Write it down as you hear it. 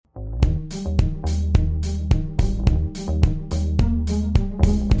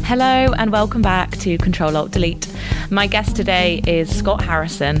Hello and welcome back to Control Alt Delete. My guest today is Scott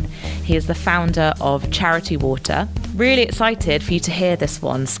Harrison. He is the founder of Charity Water. Really excited for you to hear this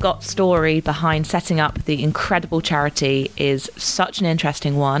one. Scott's story behind setting up the incredible charity is such an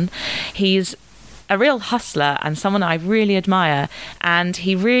interesting one. He's a real hustler and someone I really admire, and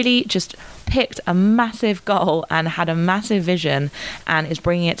he really just picked a massive goal and had a massive vision and is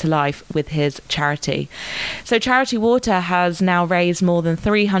bringing it to life with his charity. So Charity Water has now raised more than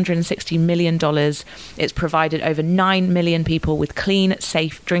 $360 million. It's provided over 9 million people with clean,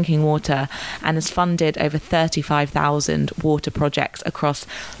 safe drinking water and has funded over 35,000 water projects across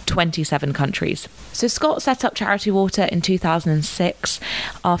 27 countries. So Scott set up Charity Water in 2006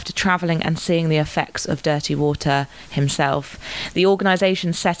 after travelling and seeing the effects of dirty water himself. The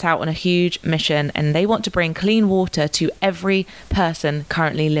organisation set out on a huge mission and they want to bring clean water to every person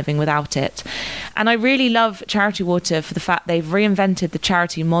currently living without it. And I really love Charity Water for the fact they've reinvented the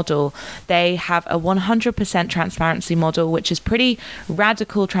charity model. They have a 100% transparency model, which is pretty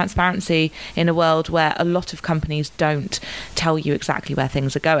radical transparency in a world where a lot of companies don't tell you exactly where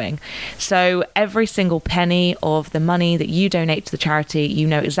things are going. So every single penny of the money that you donate to the charity, you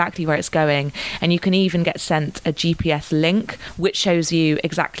know exactly where it's going, and you can even get sent a GPS link which shows you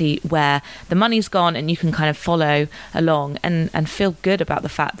exactly where the money's gone, and you can kind of follow along and feel good about the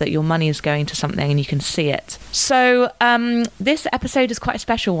fact that your money is going to something and you can see it. So this episode is quite a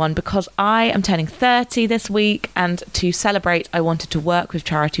special one because I am turning 30 this week, and to celebrate I wanted to work with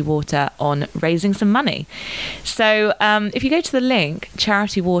Charity Water on raising some money. So if you go to the link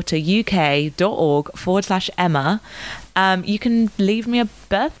charitywateruk.org/Emma, you can leave me a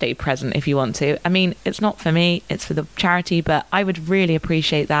birthday present if you want to. I mean, it's not for me, it's for the charity, but I would really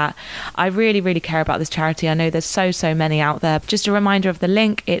appreciate that. I really, really care about this charity. I know there's so many out there. Just a reminder of the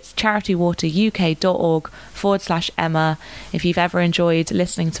link, it's charitywateruk.org/Emma. If you've ever enjoyed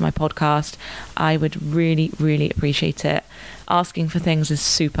listening to my podcast, I would really, really appreciate it. Asking for things is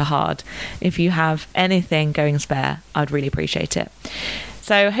super hard. If you have anything going spare, I'd really appreciate it.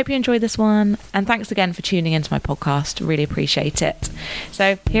 So I hope you enjoyed this one, and thanks again for tuning into my podcast. Really appreciate it.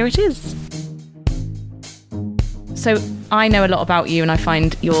 So here it is. So I know a lot about you, and I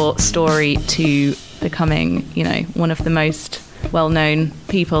find your story to becoming, one of the most well-known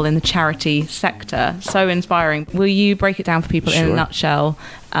people in the charity sector. So inspiring. Will you break it down for people in a nutshell?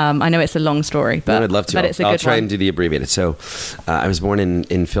 I know it's a long story, but, I'd love to. But it's a good one. I'll try and do the abbreviated. So I was born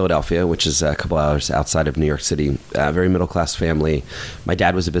in Philadelphia, which is a couple hours outside of New York City. Very middle-class family. My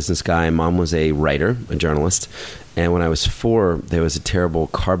dad was a business guy. Mom was a writer, a journalist. And when I was 4, there was a terrible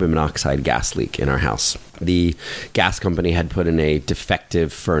carbon monoxide gas leak in our house. The gas company had put in a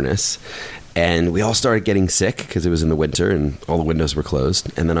defective furnace, and we all started getting sick because it was in the winter and all the windows were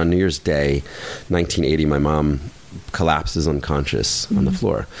closed. And then on New Year's Day, 1980, my mom collapses unconscious on the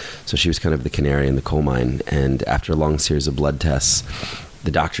floor. So she was kind of the canary in the coal mine. And after a long series of blood tests,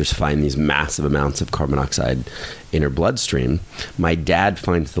 the doctors find these massive amounts of carbon monoxide in her bloodstream. My dad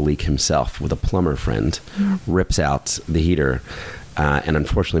finds the leak himself with a plumber friend, rips out the heater, and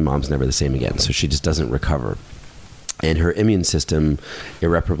unfortunately, Mom's never the same again. So she just doesn't recover. And her immune system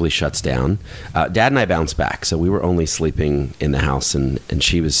irreparably shuts down. Dad and I bounced back. So we were only sleeping in the house, and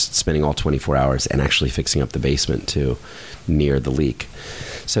she was spending all 24 hours and actually fixing up the basement too, near the leak.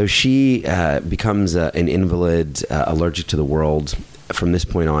 So she becomes an invalid, allergic to the world. From this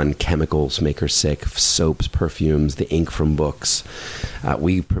point on, chemicals make her sick, soaps, perfumes, the ink from books.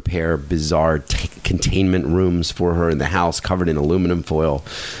 We prepare bizarre containment rooms for her in the house covered in aluminum foil.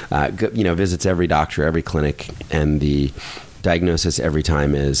 Visits every doctor, every clinic, and the diagnosis every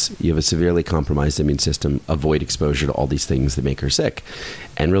time is you have a severely compromised immune system. Avoid exposure to all these things that make her sick.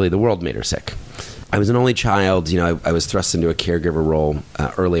 And really, the world made her sick. I was an only child. I was thrust into a caregiver role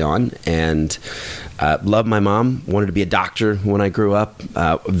early on, and loved my mom. Wanted to be a doctor when I grew up.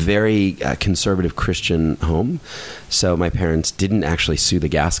 Very conservative Christian home. So my parents didn't actually sue the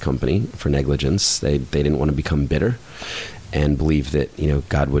gas company for negligence. They didn't want to become bitter and believe that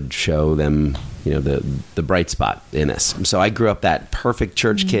God would show them the bright spot in us. So I grew up that perfect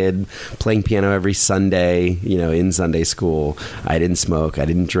church kid, playing piano every Sunday, in Sunday school. I didn't smoke, I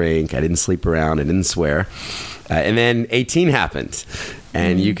didn't drink, I didn't sleep around, I didn't swear. And then 18 happened.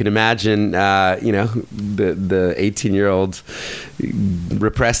 And you can imagine, the 18-year-old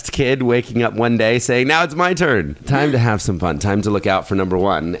repressed kid waking up one day saying, now it's my turn. Time to have some fun. Time to look out for number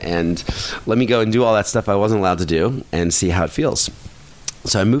one. And let me go and do all that stuff I wasn't allowed to do and see how it feels.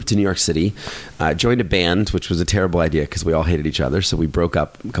 So I moved to New York City, joined a band, which was a terrible idea because we all hated each other. So we broke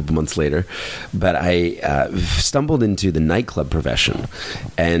up a couple months later. But I stumbled into the nightclub profession,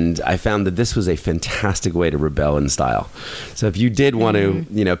 and I found that this was a fantastic way to rebel in style. So if you did want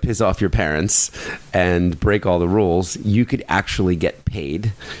to, piss off your parents and break all the rules, you could actually get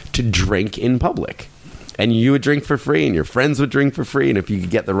paid to drink in public. And you would drink for free, and your friends would drink for free. And if you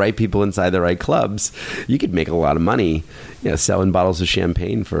could get the right people inside the right clubs, you could make a lot of money, selling bottles of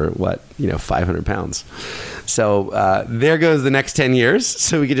champagne for £500. So there goes the next 10 years.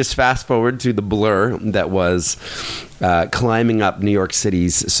 So we could just fast forward to the blur that was climbing up New York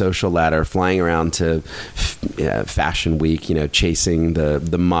City's social ladder, flying around to Fashion Week, chasing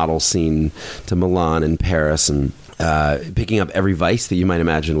the model scene to Milan and Paris, and picking up every vice that you might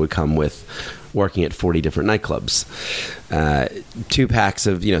imagine would come with working at 40 different nightclubs. 2 packs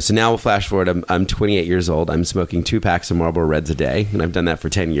of, so now we'll flash forward. I'm 28 years old. I'm smoking 2 packs of Marlboro Reds a day, and I've done that for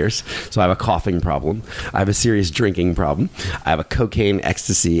 10 years. So I have a coughing problem. I have a serious drinking problem. I have a cocaine,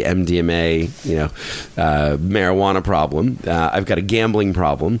 ecstasy, MDMA, marijuana problem. I've got a gambling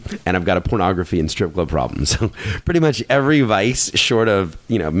problem, and I've got a pornography and strip club problem. So pretty much every vice short of,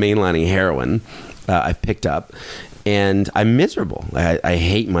 mainlining heroin, I've picked up, and I'm miserable. I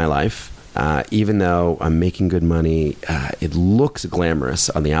hate my life. Even though I'm making good money, it looks glamorous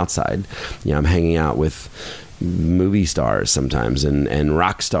on the outside. I'm hanging out with movie stars sometimes and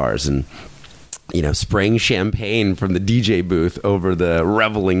rock stars, and spraying champagne from the DJ booth over the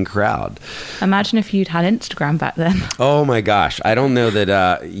reveling crowd. Imagine if you'd had Instagram back then. Oh my gosh, I don't know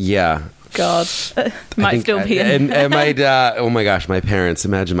that. God, might still be in. And might. Oh my gosh, my parents.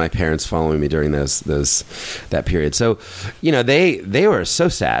 Imagine my parents following me during that period. So, they were so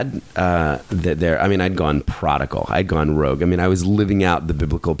sad that they're. I mean, I'd gone prodigal. I'd gone rogue. I mean, I was living out the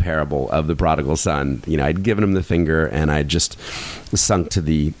biblical parable of the prodigal son. I'd given him the finger, and I'd just sunk to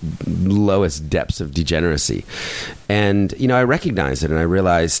the lowest depths of degeneracy. And I recognized it, and I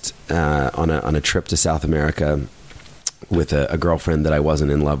realized on a trip to South America with a girlfriend that I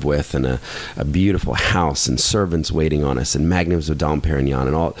wasn't in love with, and a beautiful house and servants waiting on us, and magnums of Dom Perignon,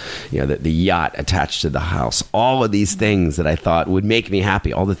 and all, the yacht attached to the house, all of these things that I thought would make me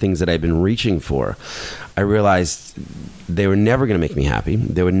happy, all the things that I've been reaching for. I realized they were never going to make me happy.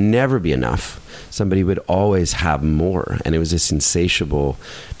 There would never be enough. Somebody would always have more. And it was this insatiable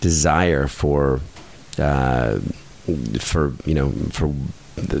desire for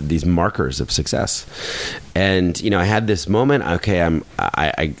these markers of success. And I had this moment. Okay,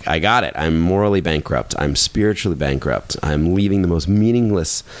 I got it. I'm morally bankrupt. I'm spiritually bankrupt. I'm leaving the most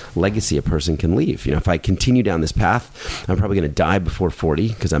meaningless legacy a person can leave. If I continue down this path, I'm probably going to die before 40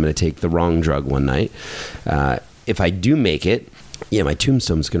 because I'm going to take the wrong drug one night. If I do make it, my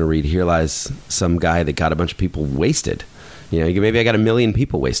tombstone's going to read, "Here lies some guy that got a bunch of people wasted." Maybe I got 1 million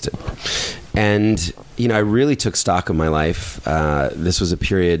people wasted. And, I really took stock of my life. This was a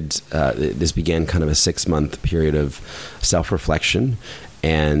period, this began kind of a 6-month period of self-reflection.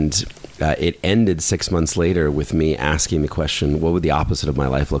 And it ended 6 months later with me asking the question, what would the opposite of my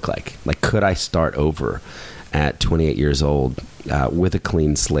life look like? Like, could I start over at 28 years old with a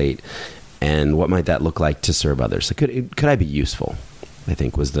clean slate? And what might that look like to serve others? Like, could I be useful? I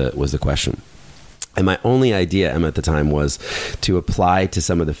think was the question. And my only idea, Emma, at the time was to apply to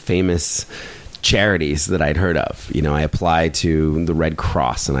some of the famous charities that I'd heard of. I applied to the Red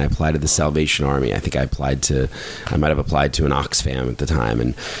Cross, and I applied to the Salvation Army. I think I might have applied to an Oxfam at the time.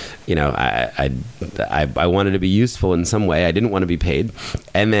 And, I wanted to be useful in some way. I didn't want to be paid.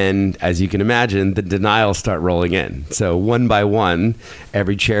 And then, as you can imagine, the denials start rolling in. So one by one,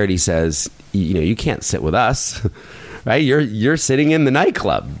 every charity says, you can't sit with us. Right? You're sitting in the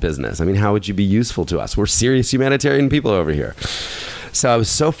nightclub business. I mean, how would you be useful to us? We're serious humanitarian people over here. So I was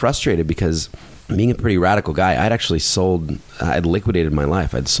so frustrated because, being a pretty radical guy, I'd liquidated my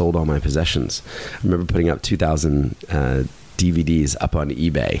life. I'd sold all my possessions. I remember putting up 2,000 DVDs up on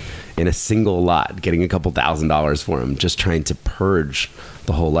eBay in a single lot, getting a couple $1,000s for them, just trying to purge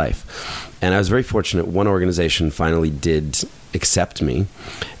the whole life. And I was very fortunate. One organization finally did accept me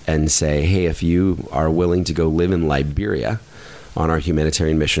and say, hey, if you are willing to go live in Liberia on our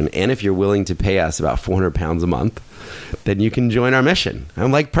humanitarian mission, and if you're willing to pay us about 400 pounds a month, then you can join our mission.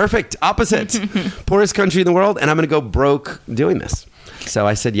 I'm like, perfect, opposite. Poorest country in the world, and I'm going to go broke doing this. So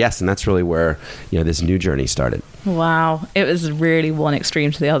I said yes, and that's really where this new journey started. Wow. It was really one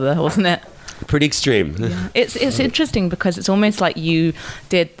extreme to the other, wasn't it? Pretty extreme. Yeah. It's interesting because it's almost like you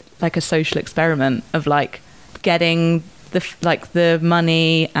did like a social experiment of like getting the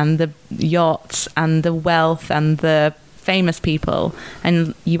money and the yachts and the wealth and the famous people,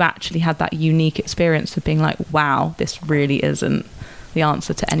 and you actually had that unique experience of being like, wow, this really isn't the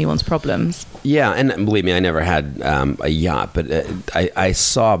answer to anyone's problems. Yeah, and believe me, I never had a yacht, but I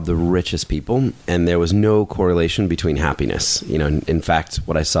saw the richest people, and there was no correlation between happiness. In fact,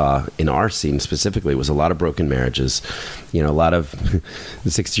 what I saw in our scene specifically was a lot of broken marriages. A lot of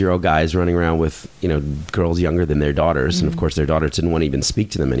 60-year-old guys running around with girls younger than their daughters, and of course their daughters didn't want to even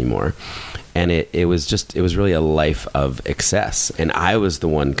speak to them anymore. And it was really a life of excess. And I was the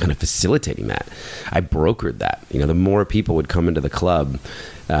one kind of facilitating that. I brokered that. The more people would come into the club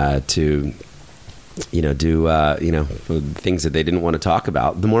to do things that they didn't want to talk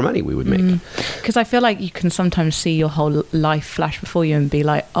about, the more money we would make. Because I feel like you can sometimes see your whole life flash before you and be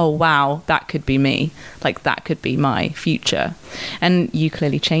like, oh, wow, that could be me. Like, that could be my future. And you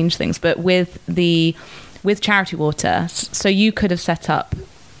clearly change things. But with Charity Water, so you could have set up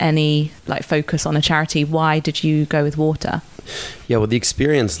any focus on a charity. Why did you go with water? Yeah, well, the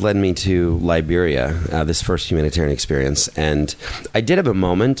experience led me to Liberia, this first humanitarian experience. And I did have a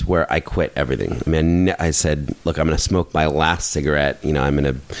moment where I quit everything. I mean, I said, look, I'm going to smoke my last cigarette. I'm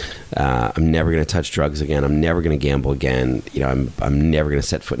never going to touch drugs again. I'm never going to gamble again. I'm never going to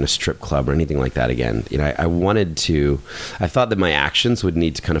set foot in a strip club or anything like that again. I thought that my actions would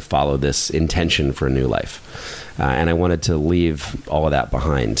need to kind of follow this intention for a new life. And I wanted to leave all of that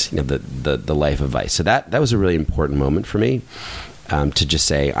behind, the life of vice. So that was a really important moment for me, to just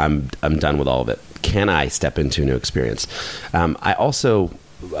say, I'm done with all of it. Can I step into a new experience? I also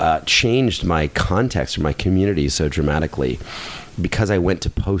changed my context or my community so dramatically because I went to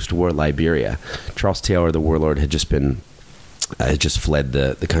post-war Liberia. Charles Taylor, the warlord, had just fled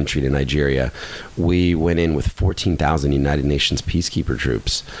the country to Nigeria. We went in with 14,000 United Nations peacekeeper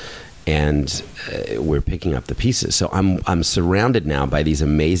troops. And we're picking up the pieces. So I'm surrounded now by these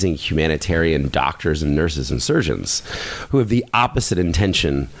amazing humanitarian doctors and nurses and surgeons who have the opposite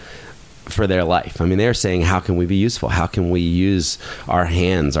intention for their life. I mean, they're saying, how can we be useful? How can we use our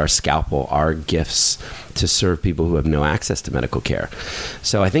hands, our scalpel, our gifts to serve people who have no access to medical care?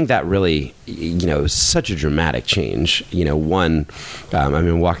 So I think that really, is such a dramatic change. One, I've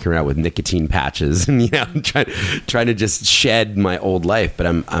been walking around with nicotine patches and, trying to just shed my old life, but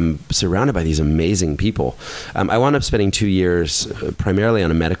I'm surrounded by these amazing people. I wound up spending 2 years primarily on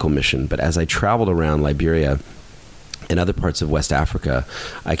a medical mission, but as I traveled around Liberia and other parts of West Africa,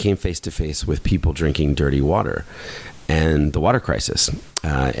 I came face to face with people drinking dirty water and the water crisis.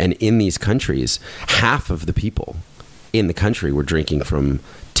 And in these countries, half of the people in the country were drinking from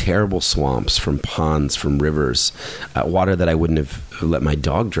terrible swamps, from ponds, from rivers, water that I wouldn't have let my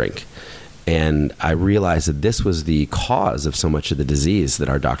dog drink. And I realized that this was the cause of so much of the disease that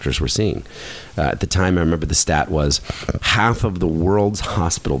our doctors were seeing. At the time, I remember the stat was half of the world's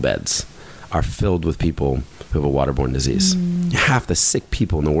hospital beds are filled with people who have a waterborne disease. Half the sick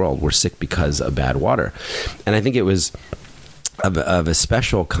people in the world were sick because of bad water. And I think it was of a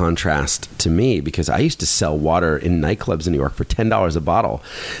special contrast to me because I used to sell water in nightclubs in New York for $10 a bottle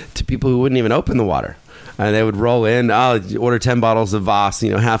to people who wouldn't even open the water. And they would roll in, order 10 bottles of Voss,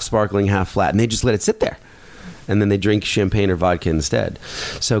 half sparkling, half flat, and they just let it sit there. And then they drink champagne or vodka instead.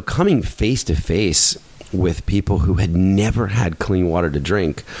 So coming face to face with people who had never had clean water to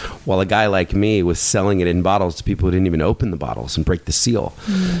drink, while a guy like me was selling it in bottles to people who didn't even open the bottles and break the seal.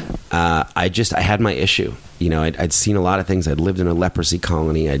 I had my issue. I'd seen a lot of things. I'd lived in a leprosy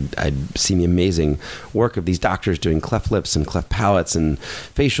colony. I'd seen the amazing work of these doctors doing cleft lips and cleft palates and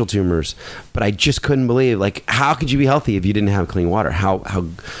facial tumors, but I just couldn't believe, how could you be healthy if you didn't have clean water?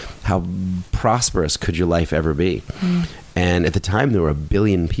 How prosperous could your life ever be? And at the time, there were 1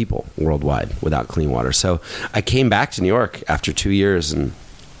 billion people worldwide without clean water. So I came back to New York after 2 years, and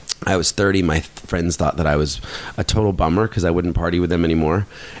I was 30. My friends thought that I was a total bummer because I wouldn't party with them anymore.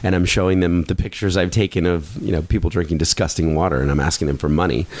 And I'm showing them the pictures I've taken of, people drinking disgusting water, and I'm asking them for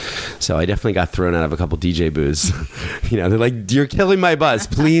money. So I definitely got thrown out of a couple DJ booths. They're like, you're killing my buzz.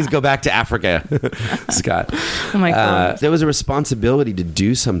 Please go back to Africa, Scott. Oh my God. There was a responsibility to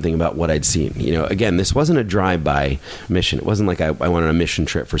do something about what I'd seen. Again, this wasn't a drive-by mission. It wasn't like I went on a mission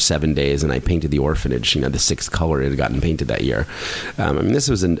trip for 7 days and I painted the orphanage, the 6th color it had gotten painted that year. This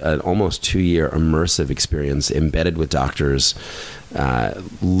was an almost 2-year immersive experience embedded with doctors,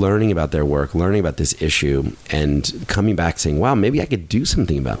 learning about their work, learning about this issue, and coming back saying, wow, maybe I could do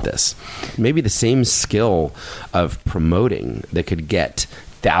something about this. Maybe the same skill of promoting that could get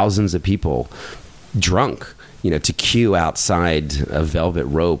thousands of people drunk, to queue outside a velvet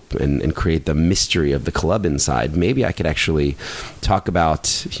rope and create the mystery of the club inside. Maybe I could actually talk about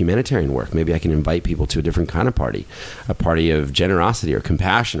humanitarian work. Maybe I can invite people to a different kind of party, a party of generosity or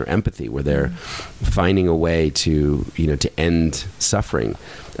compassion or empathy, where they're finding a way to end suffering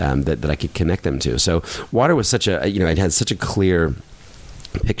that I could connect them to. So water was such it had such a clear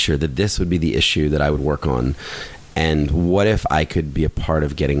picture that this would be the issue that I would work on. And what if I could be a part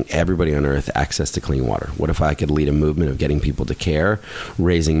of getting everybody on earth access to clean water? What if I could lead a movement of getting people to care,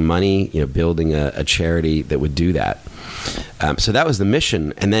 raising money, building a charity that would do that? So that was the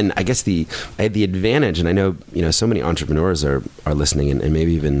mission. And then I guess I had the advantage, and I know, so many entrepreneurs are listening, and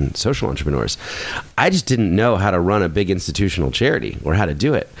maybe even social entrepreneurs. I just didn't know how to run a big institutional charity or how to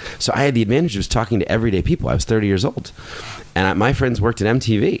do it. So I had the advantage of talking to everyday people. I was 30 years old. And my friends worked at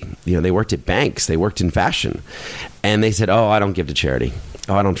MTV. They worked at banks. They worked in fashion. And they said, oh, I don't give to charity.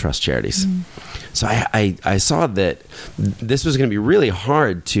 Oh, I don't trust charities. So I saw that this was going to be really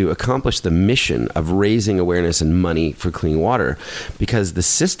hard to accomplish the mission of raising awareness and money for clean water because the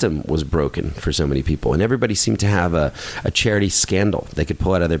system was broken for so many people. And everybody seemed to have a charity scandal they could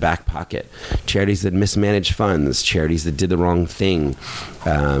pull out of their back pocket. Charities that mismanaged funds, charities that did the wrong thing,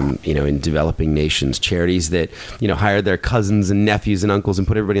 in developing nations, charities that, hired their cousins and nephews and uncles and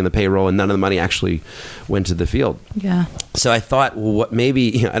put everybody on the payroll and none of the money actually went to the field. Yeah. So I thought, well, what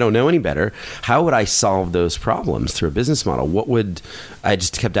maybe, I don't know any better. How would I solve those problems through a business model? I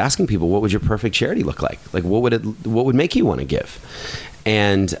just kept asking people, what would your perfect charity look like? Like, what would make you want to give?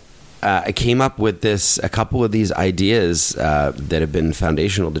 And I came up with a couple of these ideas that have been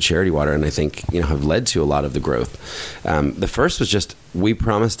foundational to Charity Water, and I think have led to a lot of the growth. The first was just we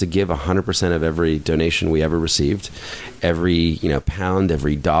promised to give 100% of every donation we ever received, every pound,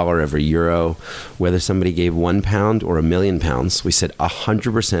 every dollar, every euro, whether somebody gave £1 or £1 million. We said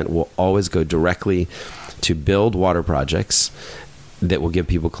 100% will always go directly to build water projects that will give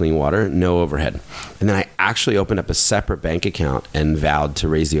people clean water, no overhead. And then I actually opened up a separate bank account and vowed to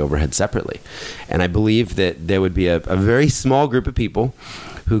raise the overhead separately. And I believe that there would be a very small group of people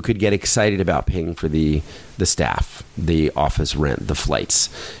who could get excited about paying for the staff, the office rent, the flights.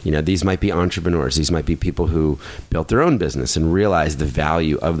 These might be entrepreneurs. These might be people who built their own business and realized the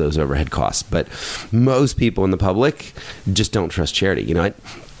value of those overhead costs. But most people in the public just don't trust charity.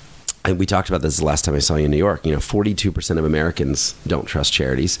 We talked about this the last time I saw you in New York. 42% of Americans don't trust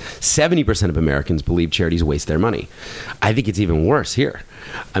charities. 70% of Americans believe charities waste their money. I think it's even worse here.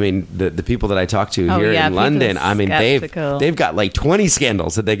 I mean, the people that I talk to here in London, I mean, they've got like 20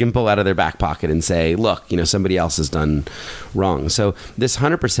 scandals that they can pull out of their back pocket and say, look, somebody else has done wrong. So this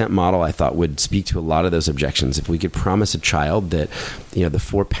 100% model, I thought, would speak to a lot of those objections. If we could promise a child that, the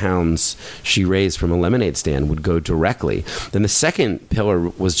 £4 she raised from a lemonade stand would go directly. Then the second pillar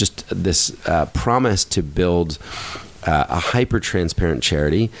was just this promise to build a hyper-transparent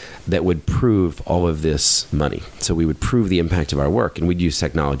charity that would prove all of this money. So we would prove the impact of our work, and we'd use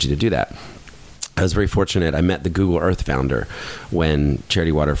technology to do that. I was very fortunate. I met the Google Earth founder when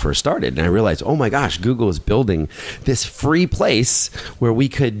Charity Water first started, and I realized, oh my gosh, Google is building this free place where we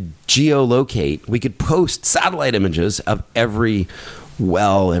could geolocate, we could post satellite images of every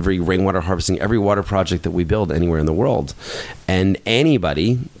well, every rainwater harvesting, every water project that we build anywhere in the world. And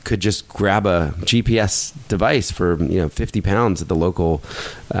anybody could just grab a GPS device for, £50 at the local,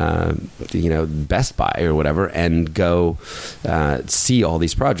 Best Buy or whatever, and go see all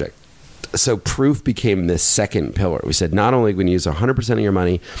these projects. So proof became this second pillar. We said, not only are we going to use 100% of your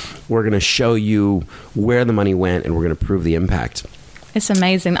money, we're going to show you where the money went, and we're going to prove the impact. It's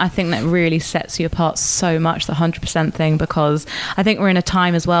amazing. I think that really sets you apart so much, the 100% thing, because I think we're in a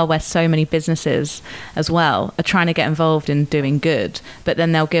time as well where so many businesses as well are trying to get involved in doing good, but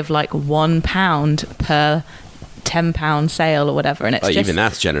then they'll give like £1 per £10 sale or whatever. And it's just, even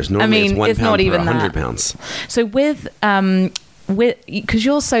that's generous. Normally it's £1 not even per £100. So with because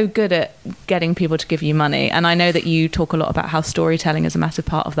you're so good at getting people to give you money, and I know that you talk a lot about how storytelling is a massive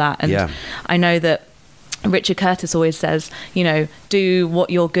part of that. And I know that Richard Curtis always says, do what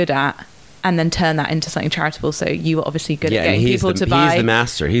you're good at and then turn that into something charitable. So you were obviously good at getting people to buy. He's the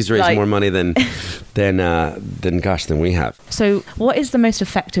master. He's raised more money than we have. So what is the most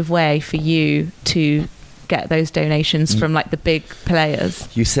effective way for you to get those donations from like the big players?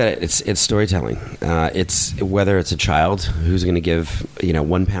 You said it. It's storytelling. It's whether it's a child who's going to give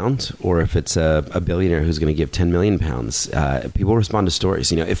 £1, or if it's a billionaire who's going to give £10 million. People respond to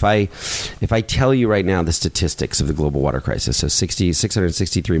stories. If I tell you right now the statistics of the global water crisis, so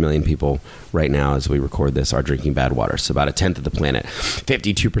 663 million people right now as we record this are drinking bad water. So about a tenth of the planet.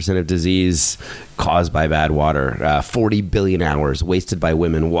 52% of disease caused by bad water. 40 billion hours wasted by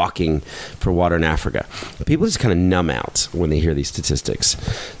women walking for water in Africa. People just kind of numb out when they hear these statistics.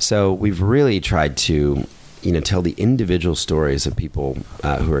 So we've really tried to, tell the individual stories of people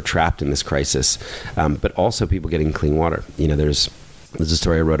who are trapped in this crisis, but also people getting clean water. There's a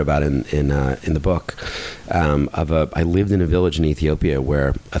story I wrote about in the book I lived in a village in Ethiopia where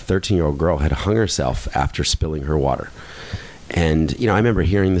a 13-year-old girl had hung herself after spilling her water. And, I remember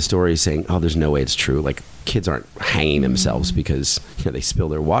hearing the story saying, oh, there's no way it's true. Like, kids aren't hanging themselves because, they spill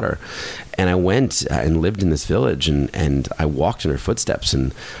their water. And I went and lived in this village, and I walked in her footsteps,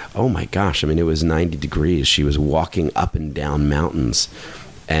 and oh my gosh, it was 90 degrees. She was walking up and down mountains.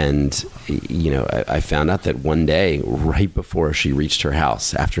 And, I found out that one day, right before she reached her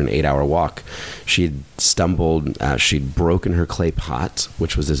house, after an 8-hour walk, she'd stumbled, she'd broken her clay pot,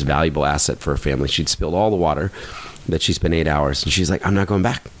 which was this valuable asset for her family. She'd spilled all the water that she spent 8 hours. And she's like, I'm not going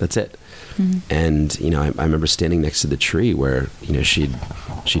back. That's it. Mm-hmm. And, I remember standing next to the tree where, she'd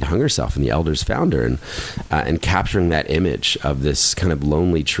hung herself, and the elders found her, and capturing that image of this kind of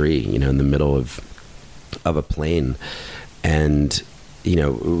lonely tree, in the middle of a plain. And,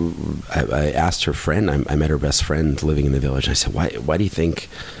 I asked her friend, I met her best friend living in the village. And I said, why do you think,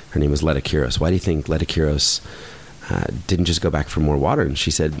 her name was Leta Kiros, why do you think Leta Kiros didn't just go back for more water? And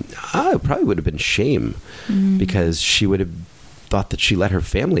she said, it probably would have been shame, because she would have thought that she let her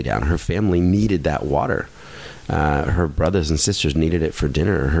family down. Her family needed that water. Her brothers and sisters needed it for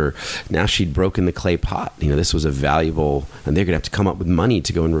dinner. Now she'd broken the clay pot. This was a valuable, and they're going to have to come up with money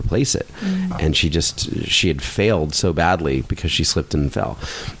to go and replace it. And she had failed so badly because she slipped and fell.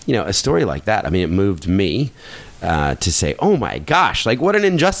 A story like that, it moved me to say, oh my gosh, like what an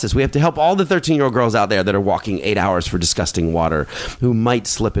injustice. We have to help all the 13-year-old girls out there that are walking 8 hours for disgusting water, who might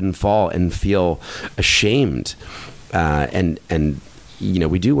slip and fall and feel ashamed.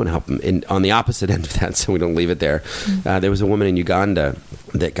 We do want to help them. And on the opposite end of that, so we don't leave it there, there was a woman in Uganda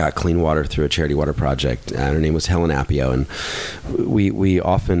that got clean water through a charity water project. Her name was Helen Apio. And we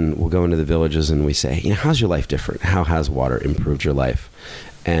often will go into the villages and we say, how's your life different? How has water improved your life?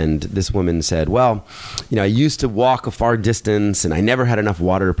 And this woman said, well, I used to walk a far distance, and I never had enough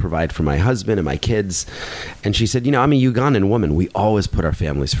water to provide for my husband and my kids. And she said, I'm a Ugandan woman. We always put our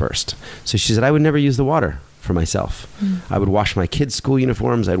families first. So she said, I would never use the water for myself. I would wash my kids' school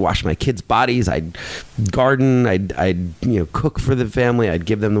uniforms. I'd wash my kids' bodies. I'd garden. I'd cook for the family. I'd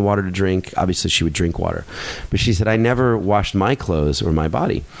give them the water to drink. Obviously, she would drink water. But she said, I never washed my clothes or my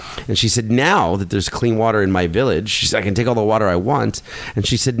body. And she said, now that there's clean water in my village, she said, I can take all the water I want. And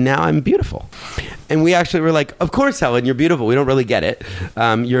she said, now I'm beautiful. And we actually were like, of course, Helen, you're beautiful. We don't really get it.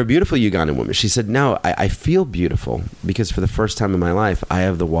 You're a beautiful Ugandan woman. She said, no, I feel beautiful because for the first time in my life, I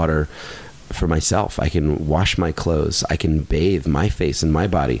have the water for myself. I can wash my clothes. I can bathe my face and my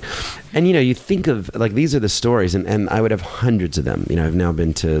body. And, you think of, like, these are the stories, and I would have hundreds of them. I've now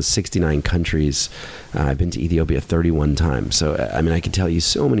been to 69 countries. I've been to Ethiopia 31 times. So, I can tell you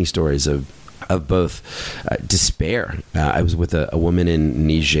so many stories of both despair. I was with a woman in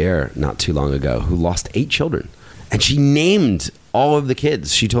Niger not too long ago who lost 8 children. And she named all of the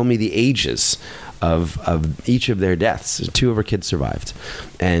kids. She told me the ages of each of their deaths. 2 of her kids survived.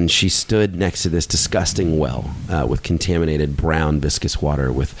 And she stood next to this disgusting well with contaminated brown viscous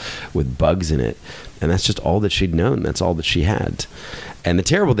water with bugs in it. And that's just all that she'd known. That's all that she had. And the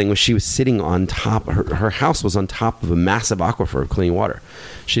terrible thing was she was sitting on top, her house was on top of a massive aquifer of clean water.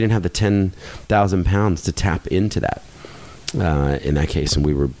 She didn't have the 10,000 pounds to tap into that. In that case, and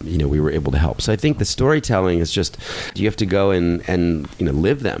we were able to help. So I think the storytelling is just, you have to go and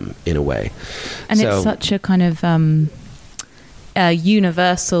live them in a way. And it's such a kind of a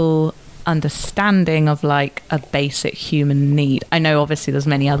universal understanding of like a basic human need. I know obviously there's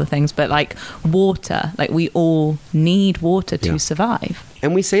many other things, but like water, like we all need water to survive.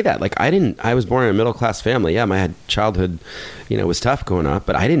 And we say that, like, I was born in a middle-class family. Yeah, my childhood, was tough growing up,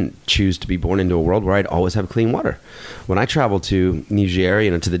 but I didn't choose to be born into a world where I'd always have clean water. When I travel to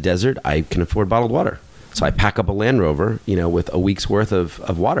Niger, to the desert, I can afford bottled water. So I pack up a Land Rover, with a week's worth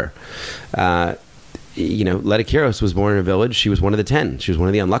of water. Leta Kiros was born in a village. She was one of the 10. She was one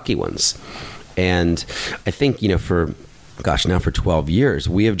of the unlucky ones. And I think, for 12 years,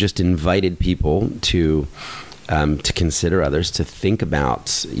 we have just invited people to consider others, to think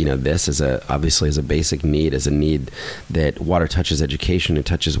about, this as obviously as a basic need, as a need that water touches education, it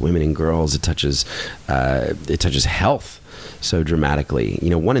touches women and girls, it touches health so dramatically.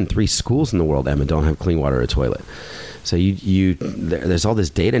 1 in 3 schools in the world, Emma, don't have clean water or a toilet. So there's all this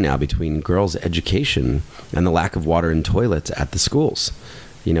data now between girls' education and the lack of water in toilets at the schools.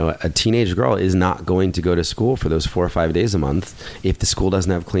 A teenage girl is not going to go to school for those 4 or 5 days a month if the school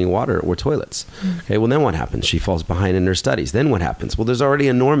doesn't have clean water or toilets. Okay, well, then what happens? She falls behind in her studies. Then what happens? Well, there's already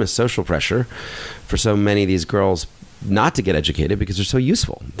enormous social pressure for so many of these girls' not to get educated because they're so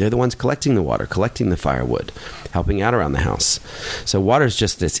useful. They're the ones collecting the water, collecting the firewood, helping out around the house. So water is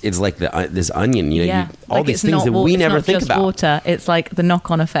just this. It's like this onion. All like these things that we never think about. Water. It's like the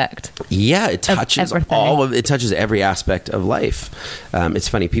knock-on effect. Yeah, it touches it touches every aspect of life. It's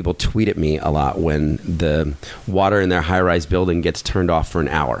funny. People tweet at me a lot when the water in their high-rise building gets turned off for an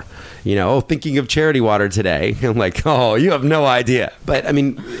hour. Thinking of charity water today. I'm like, oh, you have no idea. But I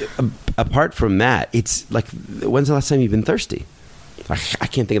mean, apart from that, it's like, when's the last time you've been thirsty? I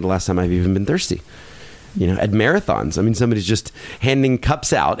can't think of the last time I've even been thirsty. At marathons, I mean, somebody's just handing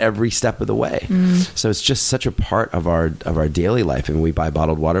cups out every step of the way. So it's just such a part of our daily life, and we buy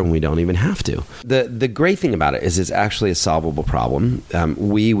bottled water when we don't even have to. The great thing about it is it's actually a solvable problem.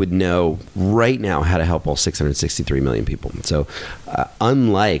 We would know right now how to help all 663 million people. So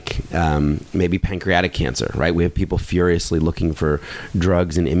unlike maybe pancreatic cancer, right? We have people furiously looking for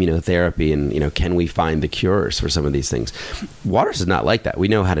drugs and immunotherapy, and can we find the cures for some of these things? Water is not like that. We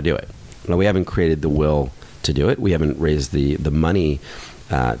know how to do it. We haven't created the will to do it. We haven't raised the money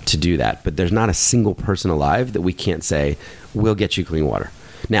to do that. But there's not a single person alive that we can't say, we'll get you clean water.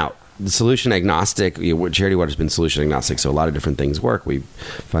 Now, the solution agnostic, Charity Water has been solution agnostic, so a lot of different things work. We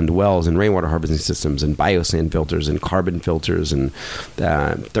fund wells and rainwater harvesting systems and biosand filters and carbon filters and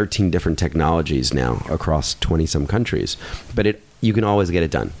 13 different technologies now across 20-some countries. But you can always get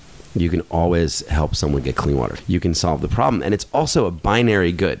it done. You can always help someone get clean water. You can solve the problem. And it's also a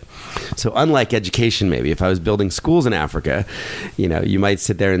binary good. So unlike education, maybe, if I was building schools in Africa, you might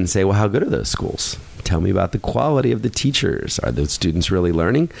sit there and say, well, how good are those schools? Tell me about the quality of the teachers. Are those students really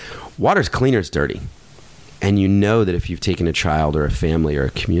learning? Water's clean or it's dirty. And you know that if you've taken a child or a family or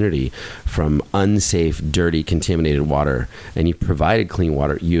a community from unsafe, dirty, contaminated water, and you've provided clean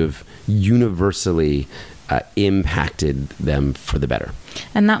water, you have universally impacted them for the better.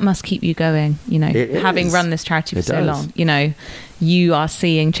 And that must keep you going, having run this charity for so long, you are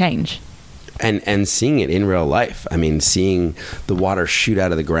seeing change. And seeing it in real life. I mean, seeing the water shoot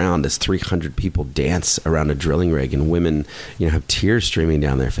out of the ground as 300 people dance around a drilling rig and women, have tears streaming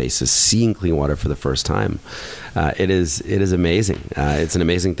down their faces, seeing clean water for the first time. It is amazing. It's an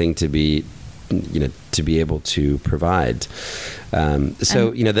amazing thing to be able to provide. I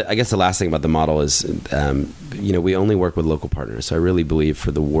guess the last thing about the model is, we only work with local partners. So I really believe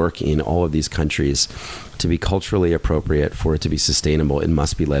for the work in all of these countries to be culturally appropriate, for it to be sustainable, it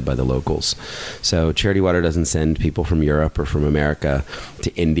must be led by the locals. So Charity Water doesn't send people from Europe or from America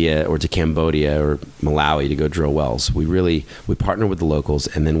to India or to Cambodia or Malawi to go drill wells. We partner with the locals,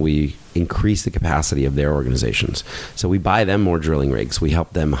 and then we increase the capacity of their organizations. So we buy them more drilling rigs. We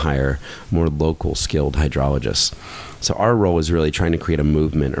help them hire more local skilled hydrologists. So our role is really trying to create a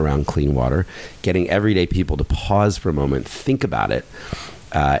movement around clean water, getting everyday people to pause for a moment, think about it,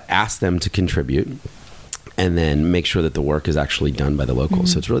 ask them to contribute, and then make sure that the work is actually done by the locals. Mm-hmm.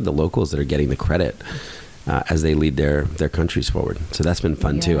 So it's really the locals that are getting the credit as they lead their countries forward. So that's been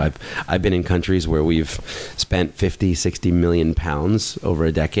fun too. I've been in countries where we've spent 50, 60 million pounds over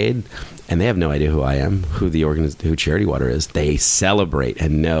a decade, and they have no idea who I am, who Charity Water is. They celebrate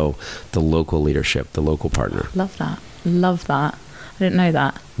and know the local leadership, the local partner. Love that. I didn't know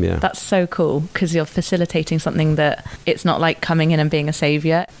that. Yeah. That's so cool, because you're facilitating something that it's not like coming in and being a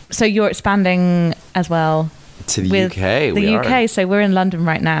savior. So you're expanding as well to the UK. The UK. So we're in London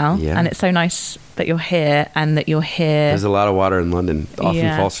right now, yeah. And it's so nice that you're here and that you're here. There's a lot of water in London.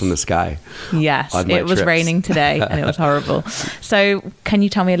 Often falls from the sky. Yes, it was raining today and it was horrible. So can you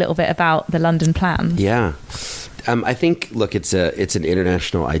tell me a little bit about the London plan? Yeah. I think, look, it's an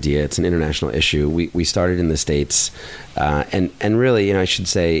international idea. It's an international issue. We started in the States, and really, I should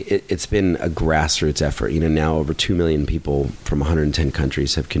say it's been a grassroots effort. Now over 2 million people from 110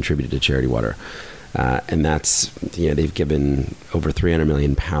 countries have contributed to Charity Water, and that's they've given over 300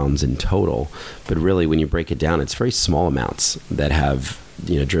 million pounds in total. But really, when you break it down, it's very small amounts that have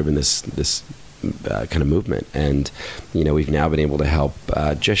driven this kind of movement. And we've now been able to help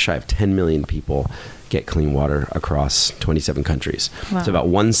just shy of 10 million people get clean water across 27 countries. Wow. So about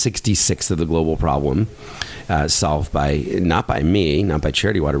 1/66 of the global problem solved not by me, not by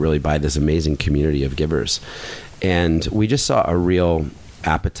Charity Water, really by this amazing community of givers. And we just saw a real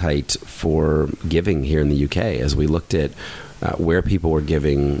appetite for giving here in the UK as we looked at where people were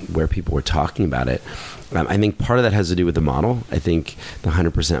giving, where people were talking about it. I think part of that has to do with the model. I think the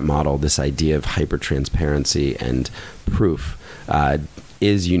 100% model, this idea of hyper-transparency and proof,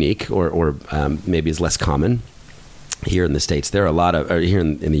 is unique or maybe is less common here in the States. There are a lot of, or here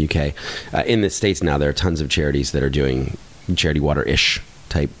in the UK. In the States now, there are tons of charities that are doing Charity Water-ish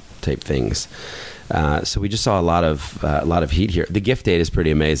type things. So we just saw a lot of heat here. The gift aid is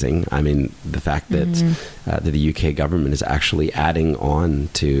pretty amazing. I mean, the fact that the UK government is actually adding on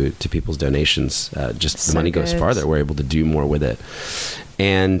to people's donations, just the money goes farther. We're able to do more with it.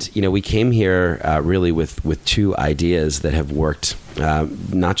 And, we came here really with two ideas that have worked,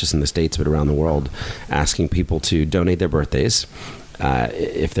 not just in the States, but around the world, asking people to donate their birthdays.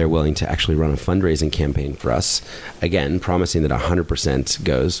 If they're willing to actually run a fundraising campaign for us, again, promising that 100%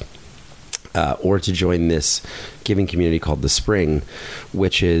 goes, or to join this giving community called The Spring,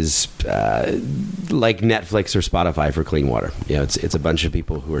 which is like Netflix or Spotify for clean water. It's a bunch of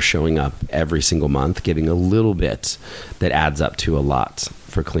people who are showing up every single month, giving a little bit that adds up to a lot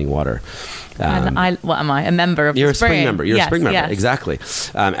for clean water. And what am I? A member of You're The Spring? A Spring member. You're a Spring member, yes. Exactly.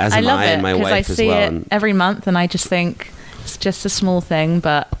 As am I and my wife as well. I see it every month, and I just think it's just a small thing,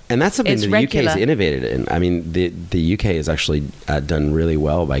 but and that's something it's that the regular. UK has innovated in. I mean, the UK has actually done really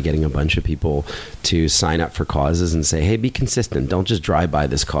well by getting a bunch of people to sign up for causes and say, hey, be consistent. Don't just drive by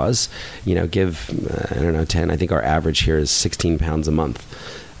this cause. Give, 10. I think our average here is £16 a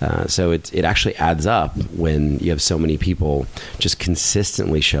month. So it actually adds up when you have so many people just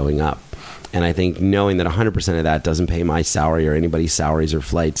consistently showing up. And I think knowing that 100% of that doesn't pay my salary or anybody's salaries or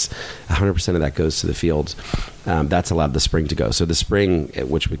flights, 100% of that goes to the field. That's allowed The Spring to go. So The Spring,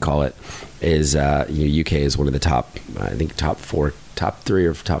 which we call it, is UK is one of the top 3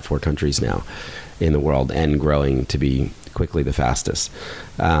 or top 4 countries now in the world, and growing to be quickly the fastest.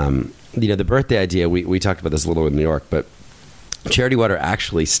 The birthday idea, we talked about this a little in New York, but Charity Water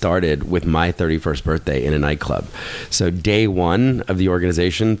actually started with my 31st birthday in a nightclub. So day one of the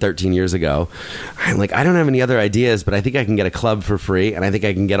organization 13 years ago, I'm like, I don't have any other ideas, but I think I can get a club for free, and I think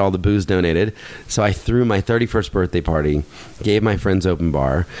I can get all the booze donated. So I threw my 31st birthday party, gave my friends open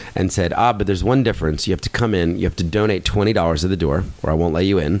bar, and said, but there's one difference. You have to come in, you have to donate $20 at the door, or I won't let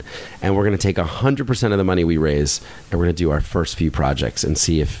you in, and we're going to take 100% of the money we raise, and we're going to do our first few projects and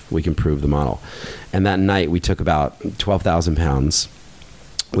see if we can prove the model. And that night, we took about 12,000 pounds.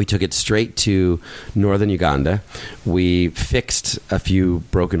 We took it straight to northern Uganda. We fixed a few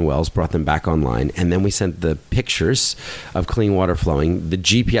broken wells, brought them back online, and then we sent the pictures of clean water flowing, the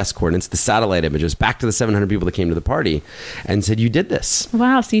GPS coordinates, the satellite images, back to the 700 people that came to the party and said, you did this.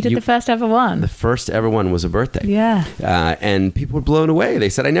 Wow, so you did the first ever one. The first ever one was a birthday. Yeah. And people were blown away. They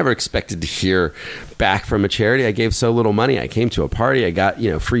said, I never expected to hear back from a charity. I gave so little money. I came to a party. I got,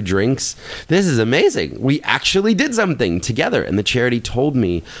 free drinks. This is amazing. We actually did something together. And the charity told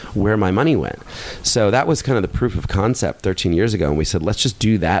me where my money went. So that was kind of the proof of concept 13 years ago. And we said, let's just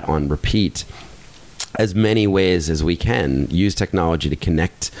do that on repeat as many ways as we can, use technology to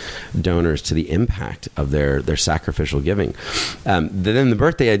connect donors to the impact of their sacrificial giving. Then the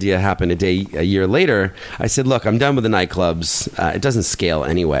birthday idea happened a year later. I said, look, I'm done with the nightclubs. It doesn't scale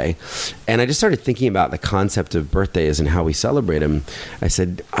anyway. And I just started thinking about the concept of birthdays and how we celebrate them. I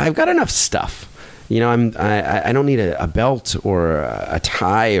said, I've got enough stuff. I don't need a belt or a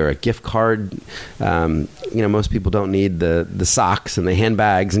tie or a gift card. Most people don't need the socks and the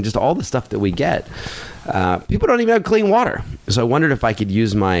handbags and just all the stuff that we get. People don't even have clean water. So I wondered if I could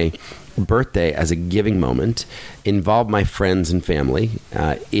use my birthday as a giving moment, involve my friends and family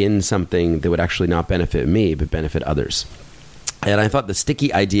in something that would actually not benefit me, but benefit others. And I thought the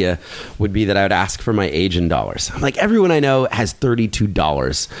sticky idea would be that I would ask for my age in dollars. I'm like, everyone I know has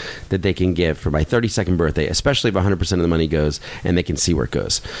 $32 that they can give for my 32nd birthday, especially if 100% of the money goes and they can see where it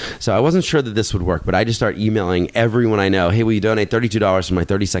goes. So I wasn't sure that this would work, but I just started emailing everyone I know, hey, will you donate $32 for my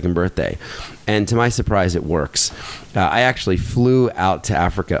 32nd birthday? And to my surprise, it works. I actually flew out to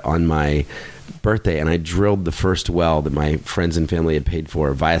Africa on my birthday, and I drilled the first well that my friends and family had paid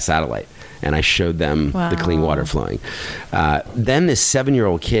for via satellite. And I showed them the clean water flowing. Then this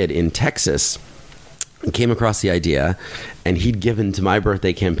 7-year-old kid in Texas came across the idea, and he'd given to my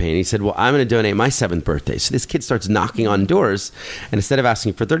birthday campaign. He said, well, I'm going to donate my 7th birthday. So this kid starts knocking on doors, and instead of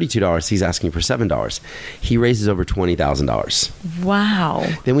asking for $32, he's asking for $7. He raises over $20,000. Wow.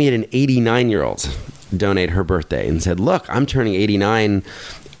 Then we had an 89-year-old donate her birthday and said, look, I'm turning 89.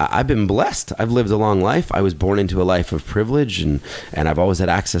 I've been blessed. I've lived a long life. I was born into a life of privilege, and I've always had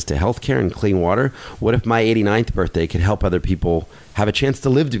access to healthcare and clean water. What if my 89th birthday could help other people have a chance to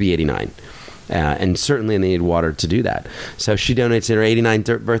live to be 89? And certainly they need water to do that. So she donates in her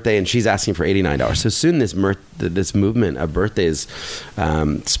 89th birthday, and she's asking for $89. So soon this movement of birthdays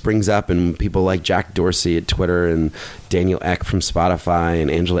springs up, and people like Jack Dorsey at Twitter and Daniel Ek from Spotify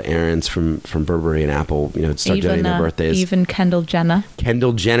and Angela Ahrens from Burberry and Apple, start donating their birthdays. Even Kendall Jenner.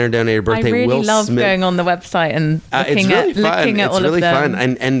 Kendall Jenner donated a birthday. I really Will love Smith. Going on the website and looking at it's all of them. It's really fun.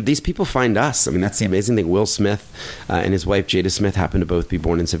 And these people find us. I mean, that's the amazing thing. Will Smith and his wife Jada Smith happen to both be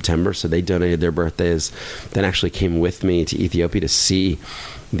born in September, so they donated celebrated their birthdays, then actually came with me to Ethiopia to see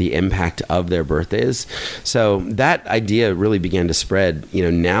the impact of their birthdays. So that idea really began to spread,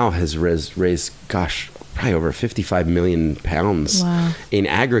 now has raised probably over 55 million pounds Wow. in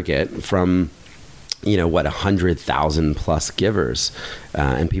aggregate from 100,000 plus givers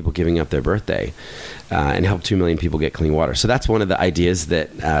and people giving up their birthday and helped 2 million people get clean water. So that's one of the ideas that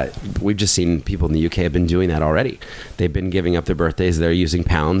we've just seen people in the UK have been doing that already. They've been giving up their birthdays. They're using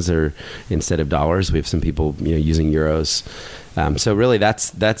pounds or instead of dollars. We have some people using euros. So really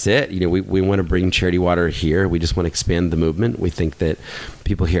that's it. We want to bring charity water here. We just want to expand the movement. We think that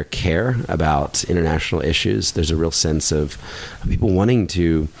people here care about international issues. There's a real sense of people wanting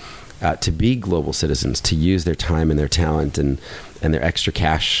to be global citizens, to use their time and their talent and their extra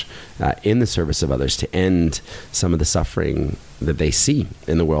cash in the service of others to end some of the suffering that they see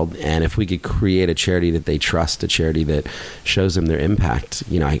in the world. And if we could create a charity that they trust, a charity that shows them their impact,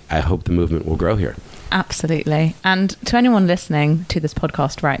 I hope the movement will grow here. Absolutely. And to anyone listening to this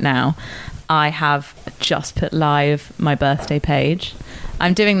podcast right now, I have just put live my birthday page.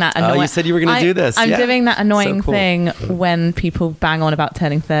 I'm doing that annoying... Oh, you said you were going to do this. I'm doing that annoying So cool. thing when people bang on about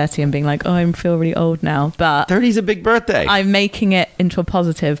turning 30 and being like, oh, I feel really old now. But 30 is a big birthday. I'm making it into a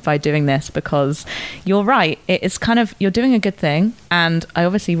positive by doing this because you're right. It's kind of, you're doing a good thing. And I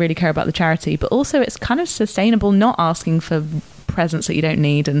obviously really care about the charity, but also it's kind of sustainable, not asking for presents that you don't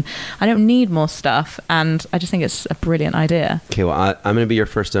need, and I don't need more stuff, and I just think it's a brilliant idea. Okay, well, I'm going to be your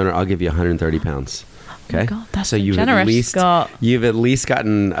first donor. I'll give you 130 pounds. Okay, oh my God, that's so you've generous, Scott. You've at least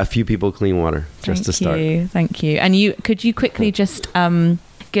gotten a few people clean water just to start. Thank you. And could you quickly just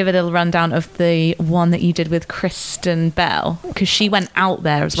give a little rundown of the one that you did with Kristen Bell, because she went out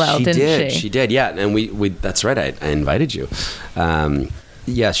there as well, didn't she? She did, yeah. And we that's right. I invited you.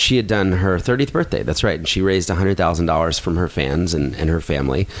 Yes, she had done her 30th birthday. That's right. And she raised $100,000 from her fans and her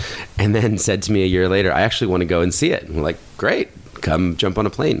family, and then said to me a year later, I actually want to go and see it. And we're like, great, come jump on a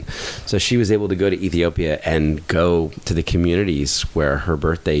plane. So she was able to go to Ethiopia and go to the communities where her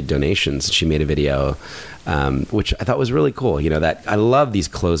birthday donations, she made a video, which I thought was really cool. That I love these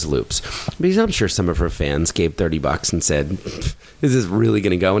closed loops, because I'm sure some of her fans gave $30 and said, is this really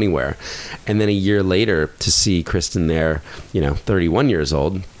going to go anywhere? And then a year later to see Kristen there, 31 years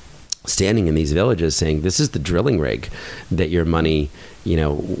old, standing in these villages saying, this is the drilling rig that your money,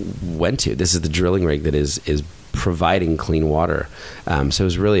 went to. This is the drilling rig that is providing clean water. So it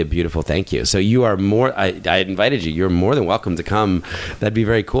was really a beautiful thank you. So you are I invited you. You're more than welcome to come. That'd be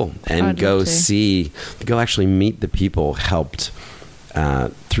very cool. And go actually meet the people helped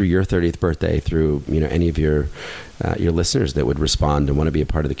through your 30th birthday, through, any of your listeners that would respond and want to be a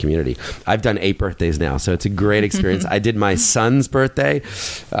part of the community. I've done 8 birthdays now, so it's a great experience. I did my son's birthday,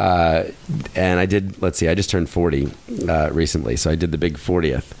 and I just turned 40 recently, so I did the big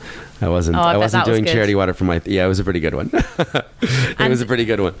 40th. I wasn't doing charity water for it was a pretty good one. It was a pretty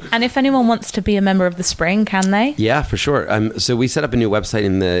good one. And if anyone wants to be a member of the Spring, can they? Yeah, for sure. So we set up a new website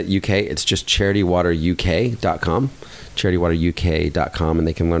in the UK. It's just charitywateruk.com. charitywateruk.com, and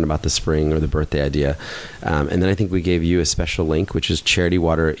they can learn about the Spring or the birthday idea. And then I think we gave you a special link, which is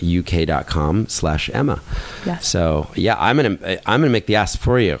charitywateruk.com/Emma. Yes. So yeah, I'm gonna make the ask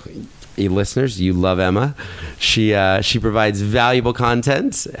for you. You listeners, you love Emma. She provides valuable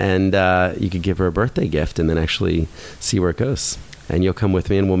content, and you could give her a birthday gift and then actually see where it goes. And you'll come with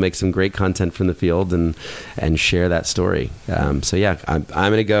me, and we'll make some great content from the field and share that story. So yeah, I'm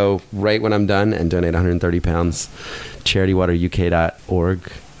going to go right when I'm done and donate 130 pounds.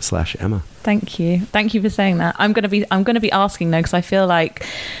 charitywateruk.org/Emma. Thank you for saying that. I'm going to be asking though, because I feel like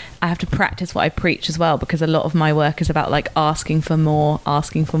I have to practice what I preach as well, because a lot of my work is about like asking for more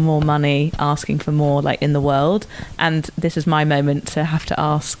money, asking for more like in the world. And this is my moment to have to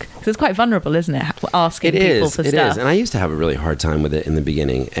ask, because it's quite vulnerable, isn't it? Asking people for stuff. It is. And I used to have a really hard time with it in the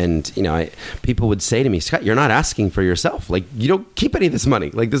beginning. And, people would say to me, Scott, you're not asking for yourself. Like, you don't keep any of this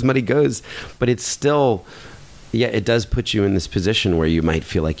money. Like, this money goes, but it's still... Yeah, it does put you in this position where you might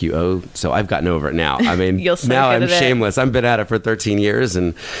feel like you owe. So I've gotten over it now. I mean, now I'm shameless. I've been at it for 13 years.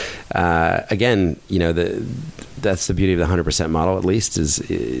 And again, that's the beauty of the 100% model, at least, is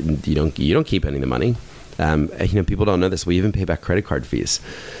you don't keep any of the money. People don't know this. We even pay back credit card fees.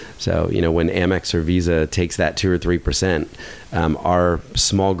 So, when Amex or Visa takes that 2 or 3%, our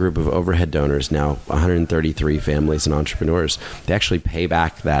small group of overhead donors, now 133 families and entrepreneurs, they actually pay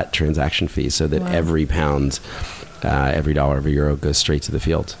back that transaction fee, so that every pound every dollar, every euro goes straight to the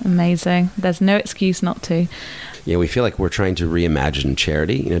field. Amazing. There's no excuse not to. We feel like we're trying to reimagine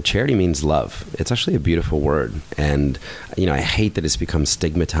charity. Charity means love. It's actually a beautiful word. And, I hate that it's become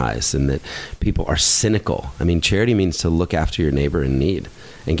stigmatized and that people are cynical. I mean, charity means to look after your neighbor in need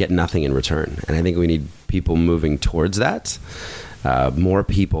and get nothing in return. And I think we need people moving towards that. More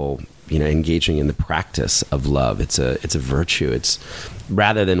people, engaging in the practice of love. It's a virtue. It's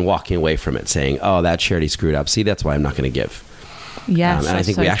rather than walking away from it saying, oh, that charity screwed up. See, that's why I'm not going to give. Yes, and I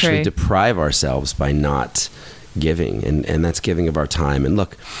think we actually deprive ourselves by not giving, and that's giving of our time. And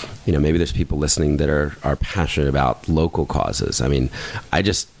look, maybe there's people listening that are passionate about local causes. I mean, I'm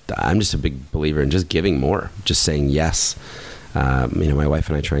just a big believer in just giving more, just saying yes. My wife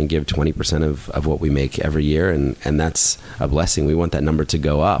and I try and give 20% of what we make every year, and that's a blessing. We want that number to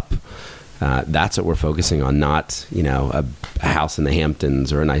go up. That's what we're focusing on, not a house in the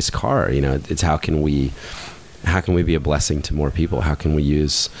Hamptons or a nice car. It's how can we be a blessing to more people? How can we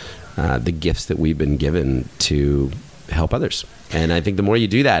use the gifts that we've been given to help others? And I think the more you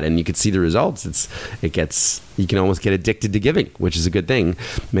do that and you can see the results, you can almost get addicted to giving, which is a good thing,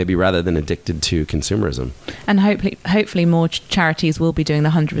 maybe rather than addicted to consumerism. And hopefully more charities will be doing the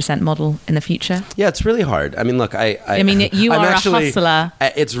 100% model in the future. Yeah, it's really hard. I mean, look, you are a hustler.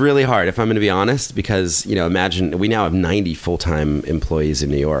 It's really hard, if I'm going to be honest, because, imagine we now have 90 full-time employees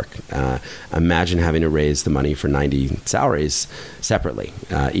in New York. Imagine having to raise the money for 90 salaries separately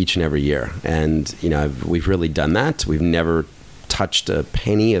each and every year. And, we've really done that. We've never touched a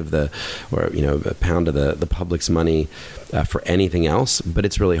penny of a pound of the public's money for anything else, but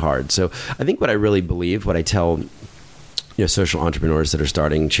it's really hard. So I think what I really believe, what I tell social entrepreneurs that are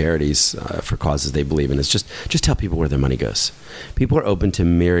starting charities for causes they believe in, is just tell people where their money goes. People are open to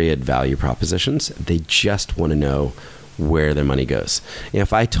myriad value propositions. They just want to know where their money goes.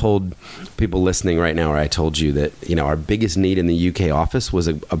 If I told people listening right now, or I told you that our biggest need in the UK office was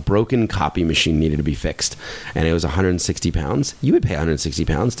a broken copy machine needed to be fixed, and it was 160 pounds, you would pay 160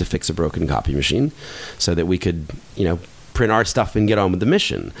 pounds to fix a broken copy machine so that we could print our stuff and get on with the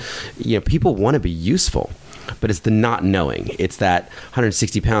mission. People want to be useful, but it's the not knowing. It's that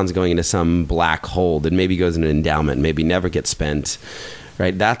 160 pounds going into some black hole that maybe goes in an endowment, maybe never gets spent,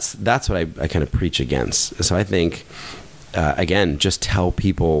 right? That's what I kind of preach against. So I think again, just tell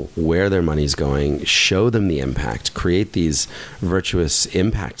people where their money's going, show them the impact, create these virtuous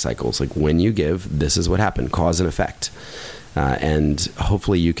impact cycles. Like when you give, this is what happened, cause and effect. And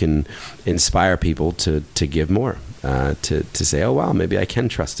hopefully you can inspire people to give more, to say, oh, wow, maybe I can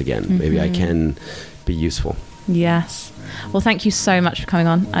trust again. Mm-hmm. Maybe I can be useful. Yes. Well, thank you so much for coming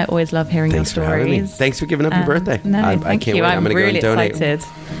on. I always love hearing your stories. Thanks for giving up your birthday. No, I can't wait. I'm going to go and donate. Excited.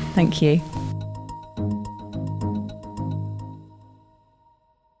 Thank you.